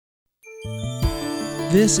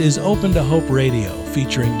This is Open to Hope Radio,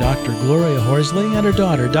 featuring Dr. Gloria Horsley and her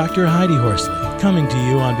daughter, Dr. Heidi Horsley, coming to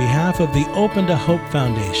you on behalf of the Open to Hope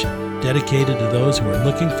Foundation, dedicated to those who are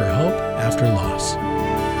looking for hope after loss.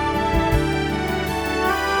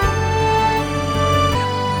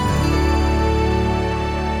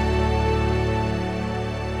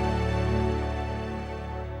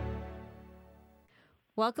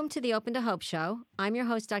 Welcome to the Open to Hope Show. I'm your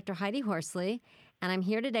host, Dr. Heidi Horsley, and I'm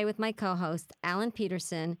here today with my co-host, Alan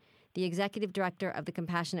Peterson, the Executive Director of the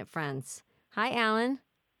Compassionate Friends. Hi, Alan.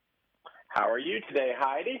 How are you today,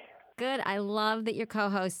 Heidi? Good. I love that you're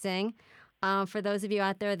co-hosting. For those of you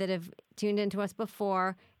out there that have tuned into us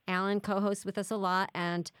before, Alan co-hosts with us a lot,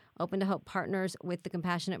 and Open to Hope partners with the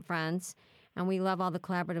Compassionate Friends, and we love all the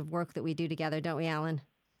collaborative work that we do together, don't we, Alan?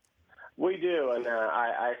 We do, and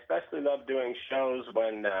I especially love doing shows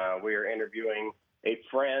when we are interviewing a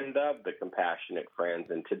friend of the Compassionate Friends.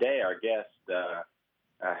 And today our guest,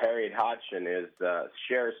 Harriet Hodgson,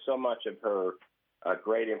 shares so much of her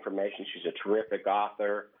great information. She's a terrific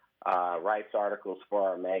author, writes articles for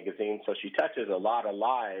our magazine, so she touches a lot of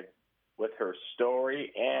lives with her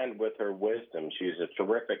story and with her wisdom. She's a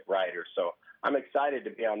terrific writer, so I'm excited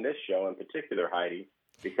to be on this show in particular, Heidi,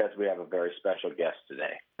 because we have a very special guest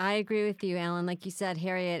today. I agree with you, Alan. Like you said,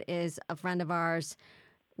 Harriet is a friend of ours.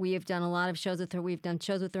 We have done a lot of shows with her. We've done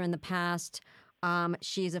shows with her in the past.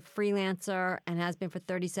 She's a freelancer and has been for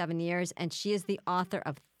 37 years, and she is the author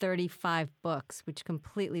of 35 books, which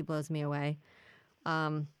completely blows me away.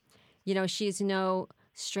 She's no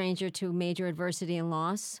stranger to major adversity and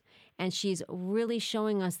loss, and she's really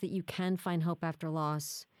showing us that you can find hope after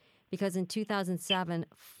loss. Because in 2007,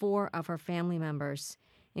 4 of her family members,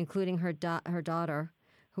 including her daughter,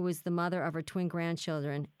 who was the mother of her twin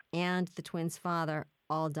grandchildren, and the twins' father,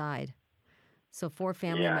 all died. So 4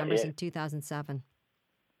 family members in 2007.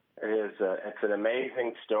 It's an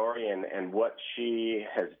amazing story, and what she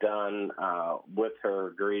has done with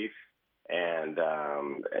her grief and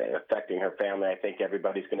affecting her family, I think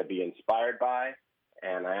everybody's going to be inspired by,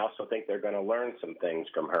 and I also think they're going to learn some things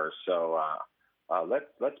from her. So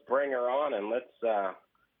let's bring her on, and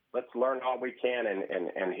let's learn all we can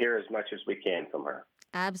and hear as much as we can from her.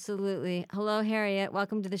 Absolutely. Hello, Harriet.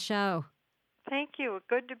 Welcome to the show. Thank you.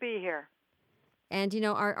 Good to be here. And,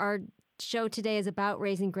 our show today is about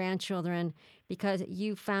raising grandchildren because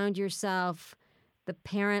you found yourself the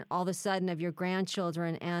parent all of a sudden of your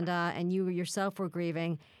grandchildren, and you yourself were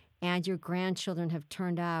grieving, and your grandchildren have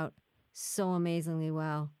turned out so amazingly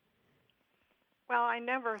well. Well, I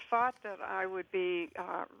never thought that I would be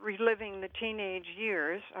reliving the teenage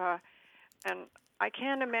years, and I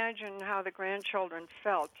can't imagine how the grandchildren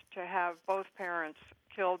felt to have both parents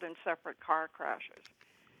killed in separate car crashes.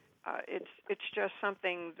 It's just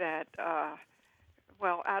something that,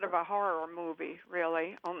 out of a horror movie,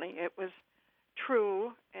 really, only it was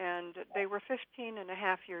true, and they were 15 and a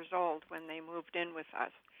half years old when they moved in with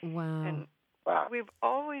us. Wow. And we've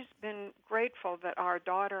always been grateful that our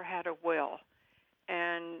daughter had a will,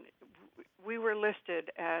 and we were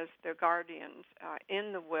listed as the guardians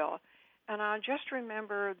in the will. And I just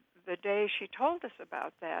remember the day she told us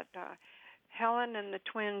about that. Helen and the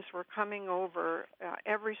twins were coming over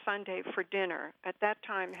every Sunday for dinner. At that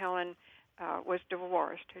time, Helen was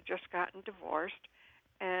divorced, had just gotten divorced.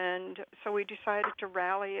 And so we decided to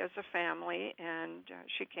rally as a family, and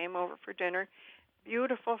she came over for dinner.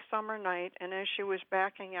 Beautiful summer night, and as she was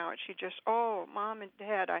backing out, she just, Mom and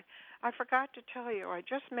Dad, I forgot to tell you, I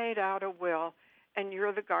just made out a will, and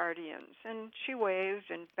you're the guardians. And she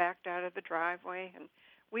waved and backed out of the driveway, and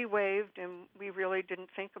we waved, and we really didn't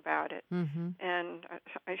think about it. Mm-hmm. And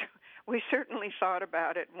we certainly thought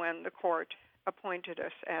about it when the court appointed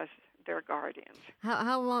us as their guardians.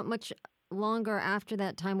 How much longer after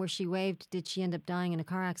that time where she waved did she end up dying in a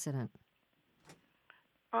car accident?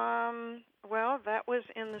 Well, that was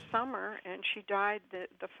in the summer, and she died the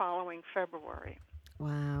following February.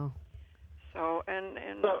 Wow. So, and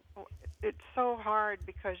it's so hard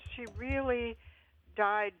because she really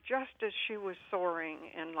died just as she was soaring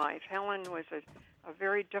in life. Helen was a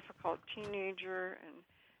very difficult teenager and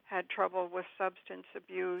had trouble with substance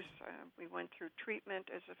abuse. We went through treatment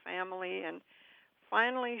as a family, and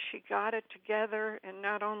finally she got it together. And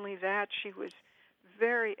not only that, she was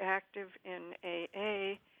very active in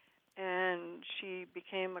AA, and she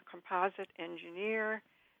became a composite engineer,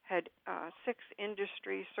 had 6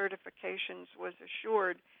 industry certifications, was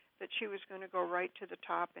assured that she was going to go right to the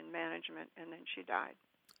top in management, and then she died.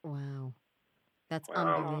 Wow. That's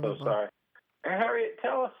unbelievable. unbelievable. I'm so sorry. Harriet,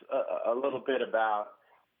 tell us a little bit about,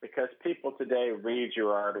 because people today read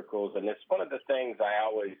your articles, and it's one of the things I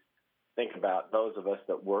always think about those of us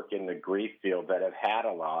that work in the grief field that have had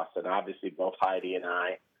a loss, and obviously both Heidi and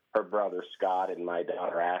I, her brother Scott and my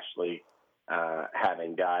daughter Ashley,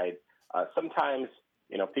 having died. Sometimes,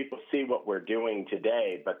 people see what we're doing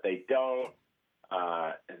today, but they don't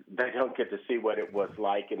get to see what it was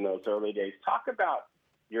like in those early days. Talk about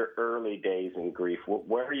your early days in grief,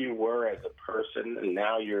 where you were as a person, and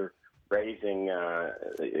now you're raising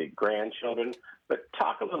grandchildren. But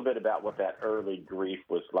talk a little bit about what that early grief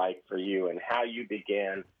was like for you and how you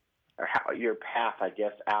began, or how your path, I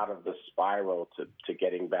guess, out of the spiral to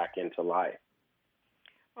getting back into life.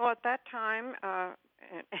 Well, at that time,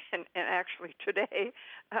 and actually today,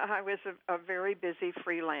 I was a very busy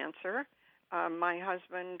freelancer. My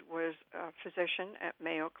husband was a physician at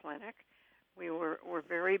Mayo Clinic. We were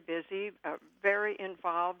very busy, very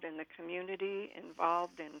involved in the community,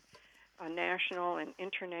 involved in national and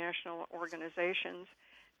international organizations.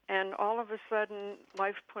 And all of a sudden,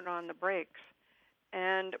 life put on the brakes.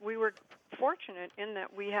 And we were fortunate in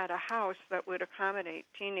that we had a house that would accommodate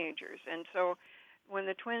teenagers. And so when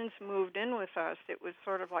the twins moved in with us, it was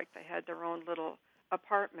sort of like they had their own little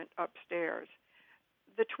apartment upstairs.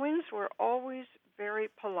 The twins were always very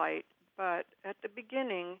polite, but at the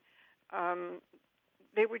beginning,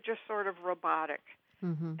 they were just sort of robotic.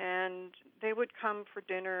 Mm-hmm. And they would come for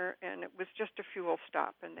dinner, and it was just a fuel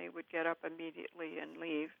stop, and they would get up immediately and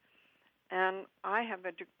leave. And I have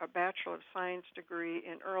a Bachelor of Science degree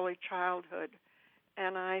in early childhood,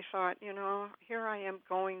 and I thought, here I am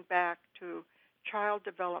going back to child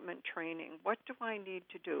development training. What do I need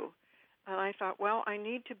to do? And I thought, well, I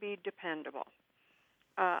need to be dependable.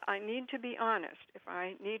 I need to be honest. If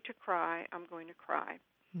I need to cry, I'm going to cry.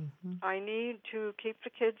 Mm-hmm. I need to keep the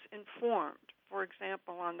kids informed. For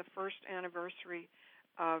example, on the first anniversary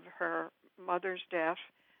of her mother's death,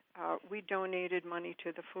 we donated money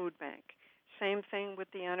to the food bank. Same thing with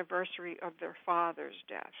the anniversary of their father's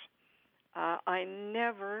death. I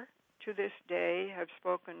never, to this day, have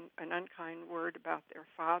spoken an unkind word about their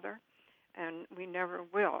father, and we never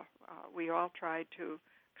will. We all tried to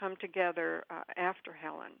come together after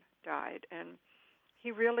Helen died, and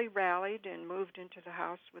he really rallied and moved into the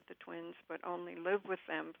house with the twins, but only lived with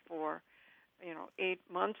them for 8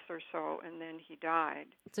 months or so, and then he died.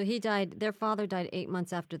 So he died, their father died 8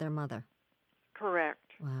 months after their mother. Correct.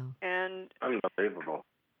 Wow. And unbelievable.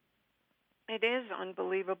 It is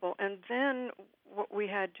unbelievable. And then what we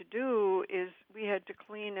had to do is we had to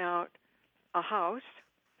clean out a house,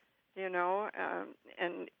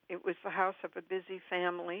 and it was the house of a busy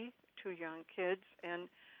family, 2 young kids, and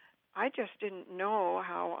I just didn't know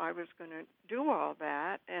how I was going to do all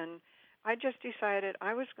that, and I just decided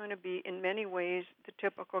I was going to be, in many ways, the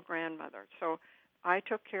typical grandmother. So I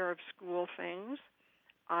took care of school things.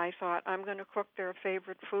 I thought I'm going to cook their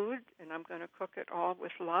favorite food, and I'm going to cook it all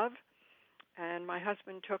with love. And my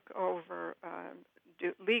husband took over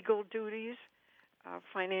legal duties,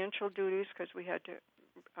 financial duties, because we had to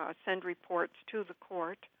send reports to the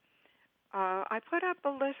court. I put up a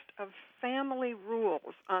list of family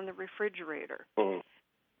rules on the refrigerator. Mm.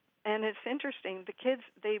 And it's interesting, the kids,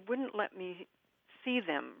 they wouldn't let me see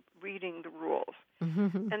them reading the rules.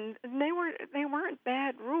 Mm-hmm. And they weren't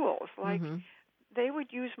bad rules. Like, mm-hmm. They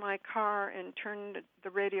would use my car and turn the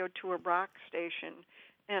radio to a rock station,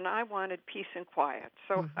 and I wanted peace and quiet.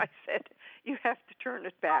 So mm-hmm. I said, you have to turn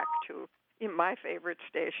it back to my favorite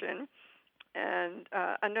station. And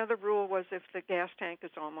another rule was if the gas tank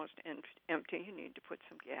is almost empty, you need to put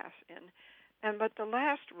some gas in. But the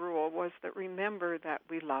last rule was that remember that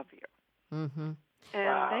we love you. Mm-hmm. And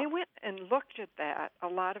wow. They went and looked at that a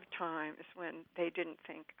lot of times when they didn't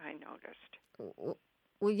think I noticed.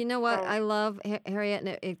 Well, you know what I love, Harriet,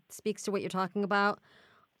 and it speaks to what you're talking about.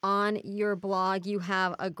 On your blog, you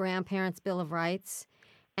have a grandparents' Bill of Rights.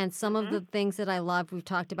 And some mm-hmm. of the things that I loved, we've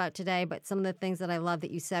talked about today, but some of the things that I love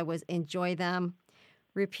that you said was enjoy them,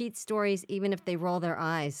 repeat stories even if they roll their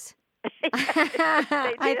eyes.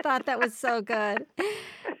 I thought that was so good.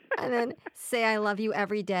 And then say I love you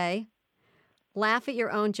every day. Laugh at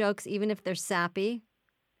your own jokes even if they're sappy.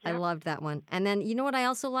 Yep. I loved that one. And then you know what I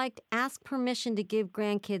also liked? Ask permission to give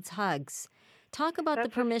grandkids hugs. Talk about the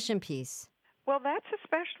permission piece. Well, that's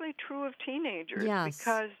especially true of teenagers. Yes.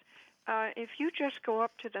 Because if you just go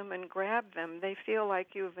up to them and grab them, they feel like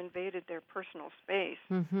you've invaded their personal space.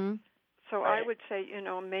 Mm-hmm. So right. I would say,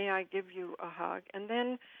 may I give you a hug? And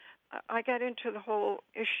then I got into the whole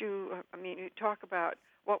issue. You talk about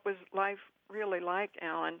what was life really like,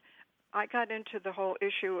 Alan. I got into the whole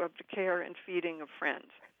issue of the care and feeding of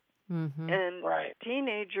friends. Mm-hmm. And right.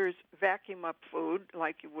 Teenagers vacuum up food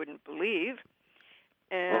like you wouldn't believe.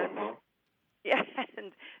 And mm-hmm. Yeah,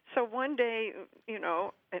 and so one day,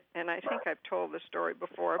 and I think I've told this story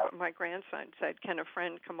before, but my grandson said, "Can a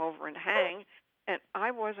friend come over and hang?" And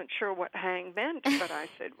I wasn't sure what hang meant, but I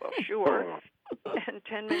said, "Well, sure." And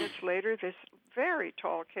 10 minutes later, this very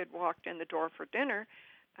tall kid walked in the door for dinner.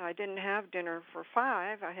 I didn't have dinner for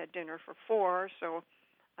 5. I had dinner for 4, so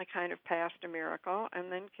I kind of passed a miracle.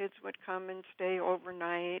 And then kids would come and stay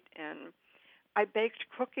overnight, and I baked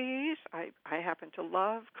cookies. I happen to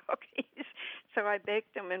love cookies. So I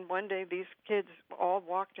baked them, and one day these kids all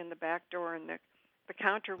walked in the back door, and the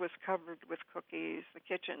counter was covered with cookies. The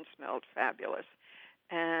kitchen smelled fabulous.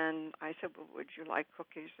 And I said, "Well, would you like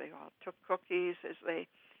cookies?" They all took cookies as they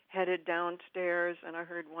headed downstairs, and I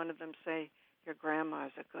heard one of them say, "Your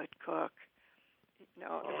grandma's a good cook."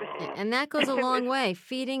 And that goes a long way.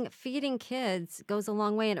 Feeding kids goes a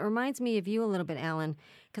long way. And it reminds me of you a little bit, Alan,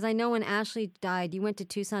 because I know when Ashley died, you went to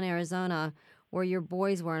Tucson, Arizona, where your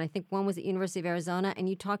boys were, and I think one was at University of Arizona, and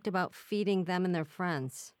you talked about feeding them and their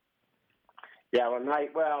friends. Yeah, when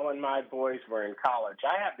my boys were in college,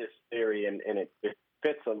 I have this theory, and it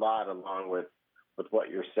fits a lot along with what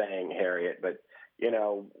you're saying, Harriet. But,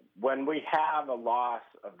 when we have a loss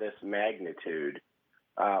of this magnitude,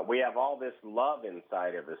 we have all this love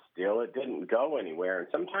inside of us still. It didn't go anywhere. And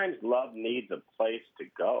sometimes love needs a place to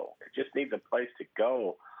go. It just needs a place to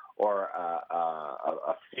go, or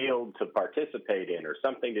a field to participate in, or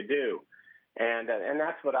something to do. And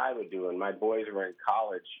that's what I would do. When my boys were in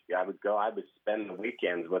college, I would spend the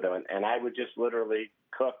weekends with them, and I would just literally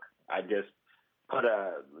cook. I'd just put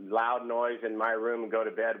a loud noise in my room and go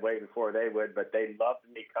to bed way before they would, but they loved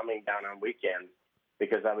me coming down on weekends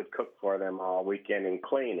because I would cook for them all weekend and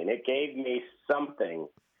clean. And it gave me something,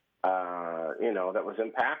 that was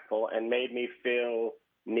impactful and made me feel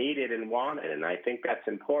needed and wanted. And I think that's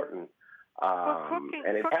important.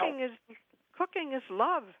 Cooking is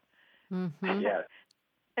love. Mm-hmm. Yes.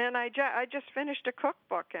 And I just finished a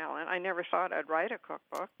cookbook, Alan. I never thought I'd write a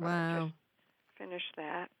cookbook. But I just finished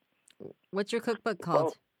that. What's your cookbook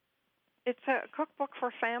called? It's a cookbook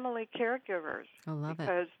for family caregivers. I love it.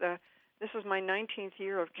 Because this is my 19th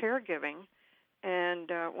year of caregiving.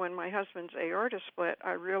 And when my husband's aorta split,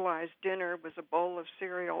 I realized dinner was a bowl of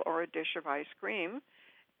cereal or a dish of ice cream.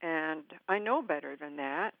 And I know better than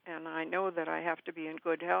that. And I know that I have to be in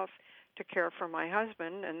good health to care for my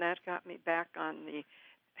husband. And that got me back on the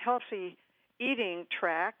healthy eating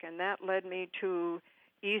track. And that led me to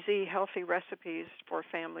easy, healthy recipes for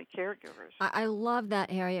family caregivers. I love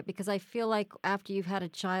that, Harriet, because I feel like after you've had a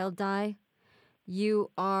child die,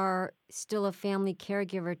 you are still a family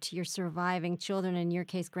caregiver to your surviving children, in your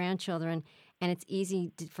case, grandchildren, and it's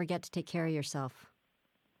easy to forget to take care of yourself.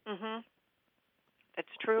 Mm-hmm.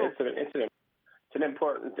 That's true. It's an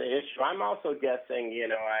important issue. I'm also guessing,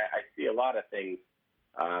 I see a lot of things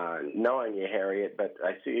knowing you, Harriet, but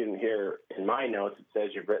I see in here in my notes it says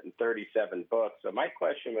you've written 37 books. So my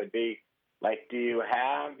question would be, do you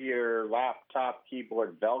have your laptop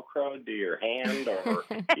keyboard Velcro to your hand, or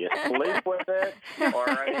do you sleep with it? Or,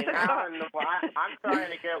 I'm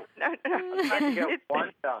trying to get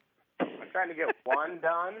one done. I'm trying to get one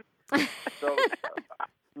done. So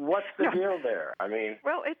what's the deal there?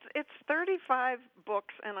 Well, it's 35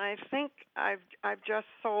 books, and I think I've just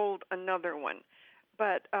sold another one.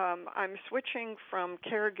 But I'm switching from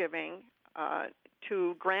caregiving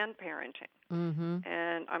to grandparenting. Mm-hmm.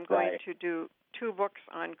 And I'm going to do 2 books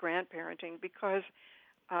on grandparenting because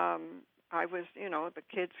I was, the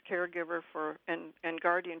kids' caregiver and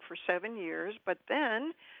guardian for 7 years. But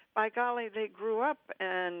then, by golly, they grew up,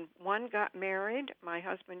 and one got married. My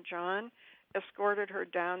husband, John, escorted her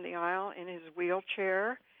down the aisle in his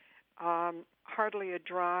wheelchair. Hardly a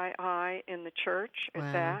dry eye in the church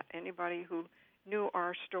at that. Anybody who knew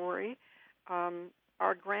our story.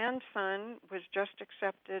 Our grandson was just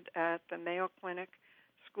accepted at the Mayo Clinic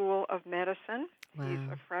School of Medicine. Wow. He's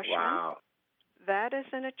a freshman. Wow. That is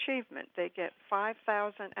an achievement. They get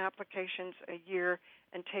 5,000 applications a year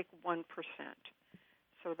and take 1%.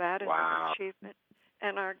 So that is an achievement.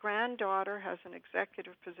 And our granddaughter has an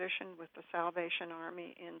executive position with the Salvation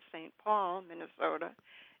Army in St. Paul, Minnesota,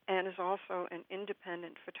 and is also an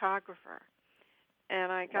independent photographer.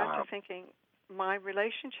 And I got to thinking, my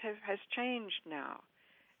relationship has changed now.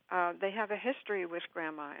 They have a history with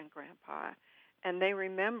Grandma and Grandpa, and they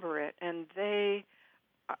remember it, and they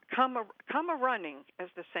come a-running, as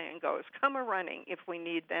the saying goes, come a-running if we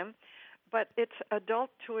need them. But it's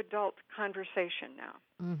adult-to-adult conversation now.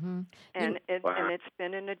 Mm-hmm. And it's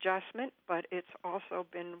been an adjustment, but it's also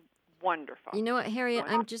been wonderful. You know what, Harriet?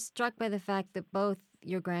 I'm just struck by the fact that both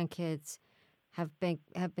your grandkids have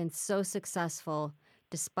been so successful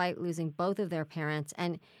despite losing both of their parents.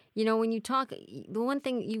 And, when you talk, the one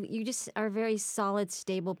thing, you just are a very solid,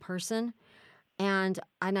 stable person. And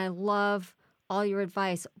I love all your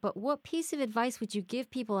advice. But what piece of advice would you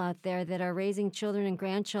give people out there that are raising children and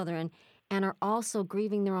grandchildren and are also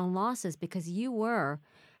grieving their own losses? Because you were,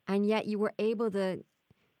 and yet you were able to,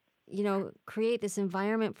 create this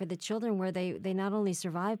environment for the children where they not only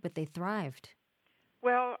survived, but they thrived.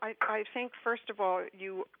 Well, I think, first of all,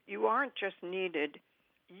 you aren't just needed.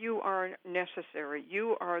 You are necessary.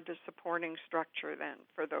 You are the supporting structure then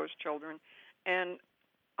for those children. And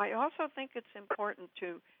I also think it's important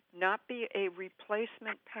to not be a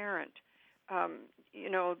replacement parent.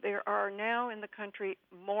 There are now in the country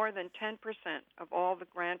more than 10% of all the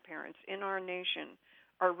grandparents in our nation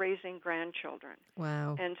are raising grandchildren.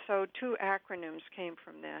 Wow. And so 2 acronyms came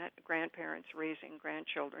from that, Grandparents Raising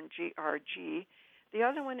Grandchildren, GRG. The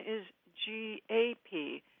other one is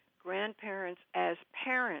GAP, Grandparents as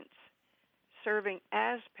Parents, serving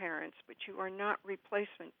as parents, but you are not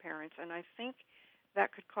replacement parents. And I think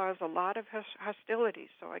that could cause a lot of hostility.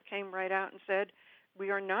 So I came right out and said,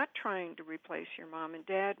 we are not trying to replace your mom and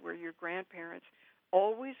dad. We're your grandparents,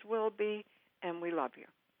 always will be, and we love you.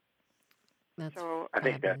 That's I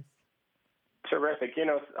think that's terrific.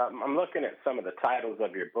 I'm looking at some of the titles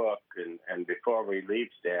of your book, and before we leave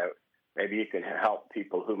today, maybe you can help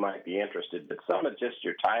people who might be interested. But some of just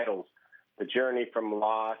your titles, The Journey from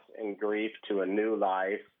Loss and Grief to a New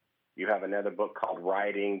Life. You have another book called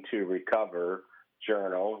Writing to Recover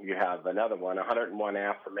Journal. You have another one, 101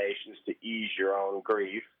 Affirmations to Ease Your Own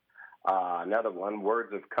Grief. Another one,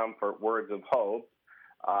 Words of Comfort, Words of Hope,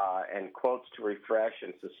 and Quotes to Refresh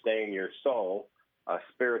and Sustain Your Soul,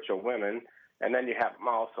 Spiritual Women. And then you have them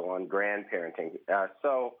also on grandparenting. I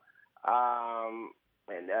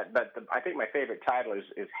think my favorite title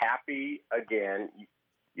is Happy Again,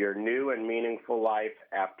 Your New and Meaningful Life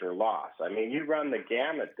After Loss. I mean, you run the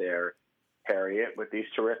gamut there, Harriet, with these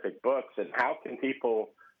terrific books. And how can people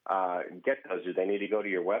get those? Do they need to go to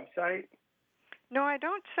your website? No, I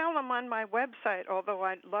don't sell them on my website, although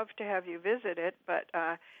I'd love to have you visit it. But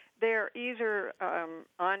they're either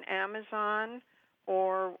on Amazon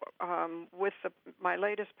or with my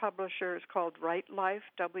latest publisher is called Write Life,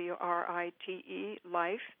 WRITE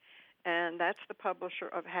Life, and that's the publisher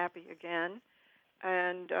of Happy Again.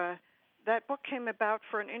 And that book came about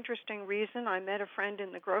for an interesting reason. I met a friend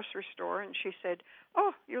in the grocery store, and she said,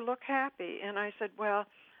 "Oh, you look happy." And I said, "Well,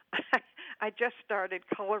 I just started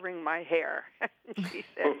coloring my hair." And she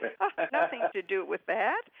said, "Oh, nothing to do with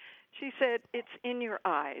that." She said, "It's in your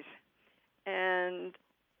eyes." And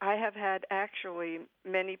I have had actually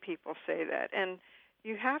many people say that. And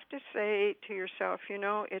you have to say to yourself,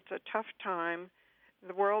 it's a tough time.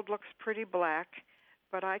 The world looks pretty black,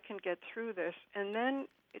 but I can get through this. And then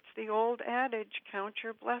it's the old adage, count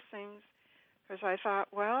your blessings. Because I thought,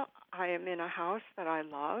 well, I am in a house that I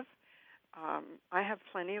love. I have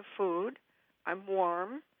plenty of food. I'm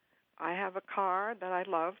warm. I have a car that I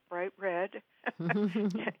love, bright red.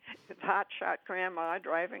 Hotshot grandma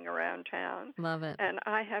driving around town. Love it. And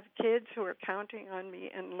I have kids who are counting on me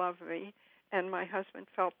and love me, and my husband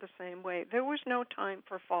felt the same way. There was no time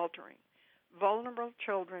for faltering. Vulnerable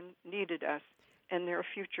children needed us, and their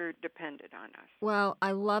future depended on us. Well,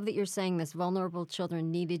 I love that you're saying this. Vulnerable children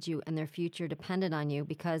needed you, and their future depended on you,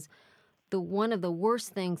 because one of the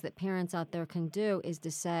worst things that parents out there can do is to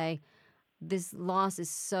say, this loss is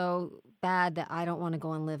so bad that I don't want to go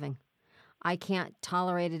on living. I can't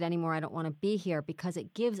tolerate it anymore. I don't want to be here, because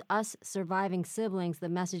it gives us surviving siblings the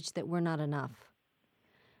message that we're not enough.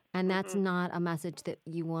 And that's not a message that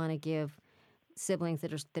you want to give siblings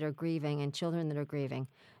that are grieving and children that are grieving.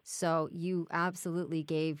 So you absolutely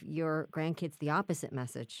gave your grandkids the opposite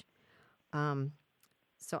message.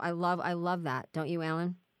 So I love that. Don't you,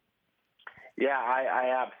 Alan? Yeah,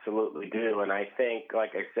 I absolutely do. And I think,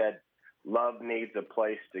 like I said, love needs a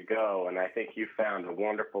place to go, and I think you found a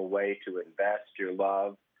wonderful way to invest your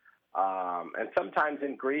love. And sometimes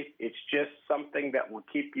in grief, it's just something that will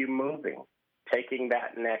keep you moving. Taking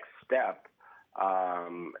that next step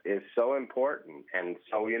is so important. And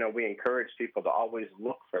so, we encourage people to always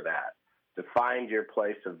look for that, to find your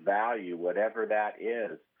place of value, whatever that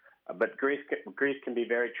is. But grief can be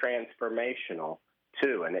very transformational,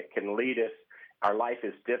 too, and it can lead us. Our life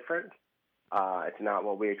is different. It's not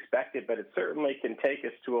what we expected, but it certainly can take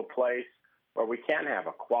us to a place where we can have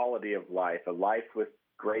a quality of life, a life with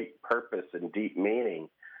great purpose and deep meaning.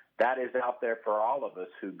 That is out there for all of us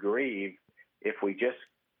who grieve if we just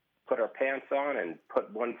put our pants on and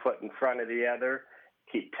put one foot in front of the other,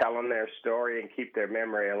 keep telling their story and keep their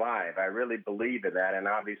memory alive. I really believe in that, and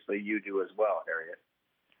obviously you do as well, Harriet.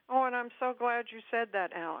 Oh, and I'm so glad you said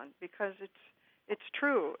that, Alan, because it's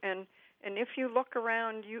true. And if you look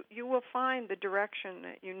around, you will find the direction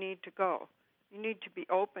that you need to go. You need to be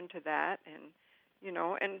open to that, and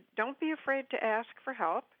don't be afraid to ask for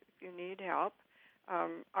help if you need help.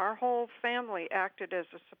 Our whole family acted as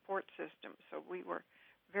a support system, so we were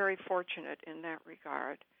very fortunate in that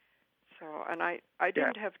regard. So, and I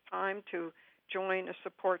didn't have time to join a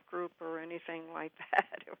support group or anything like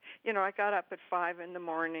that. I got up at 5 in the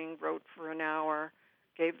morning, wrote for an hour,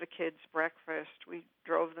 gave the kids breakfast. We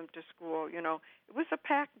drove them to school. It was a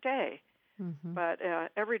packed day, but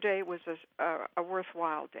every day was a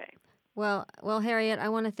worthwhile day. Well, Harriet, I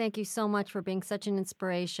want to thank you so much for being such an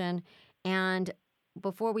inspiration. And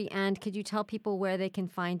before we end, could you tell people where they can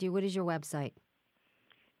find you? What is your website?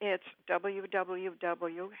 It's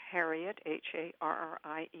www.harriet, Harriet,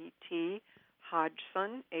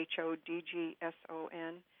 Hodgson,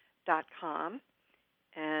 HODGSON.com.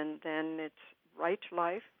 And then it's Right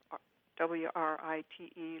Life,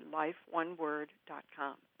 WRITE, life, one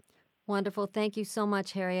word.com. Wonderful. Thank you so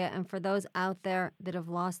much, Harriet. And for those out there that have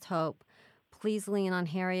lost hope, please lean on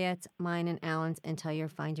Harriet's, mine, and Alan's until you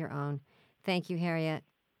find your own. Thank you, Harriet.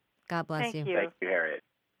 God bless you. Thank you, Harriet.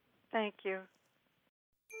 Thank you.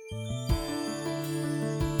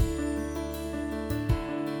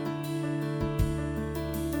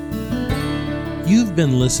 You've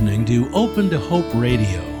been listening to Open to Hope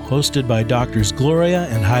Radio, hosted by Drs. Gloria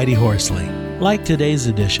and Heidi Horsley. Like today's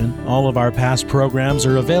edition, all of our past programs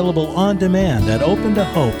are available on demand at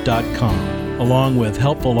opentohope.com, along with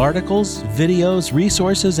helpful articles, videos,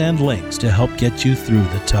 resources, and links to help get you through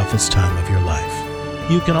the toughest time of your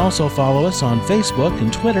life. You can also follow us on Facebook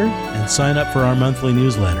and Twitter and sign up for our monthly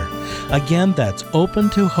newsletter. Again, that's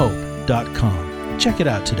opentohope.com. Check it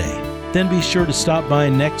out today. Then be sure to stop by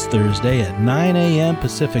next Thursday at 9 a.m.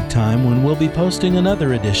 Pacific Time when we'll be posting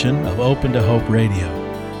another edition of Open to Hope Radio.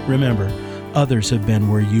 Remember, others have been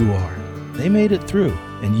where you are. They made it through,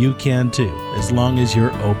 and you can too, as long as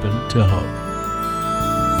you're open to hope.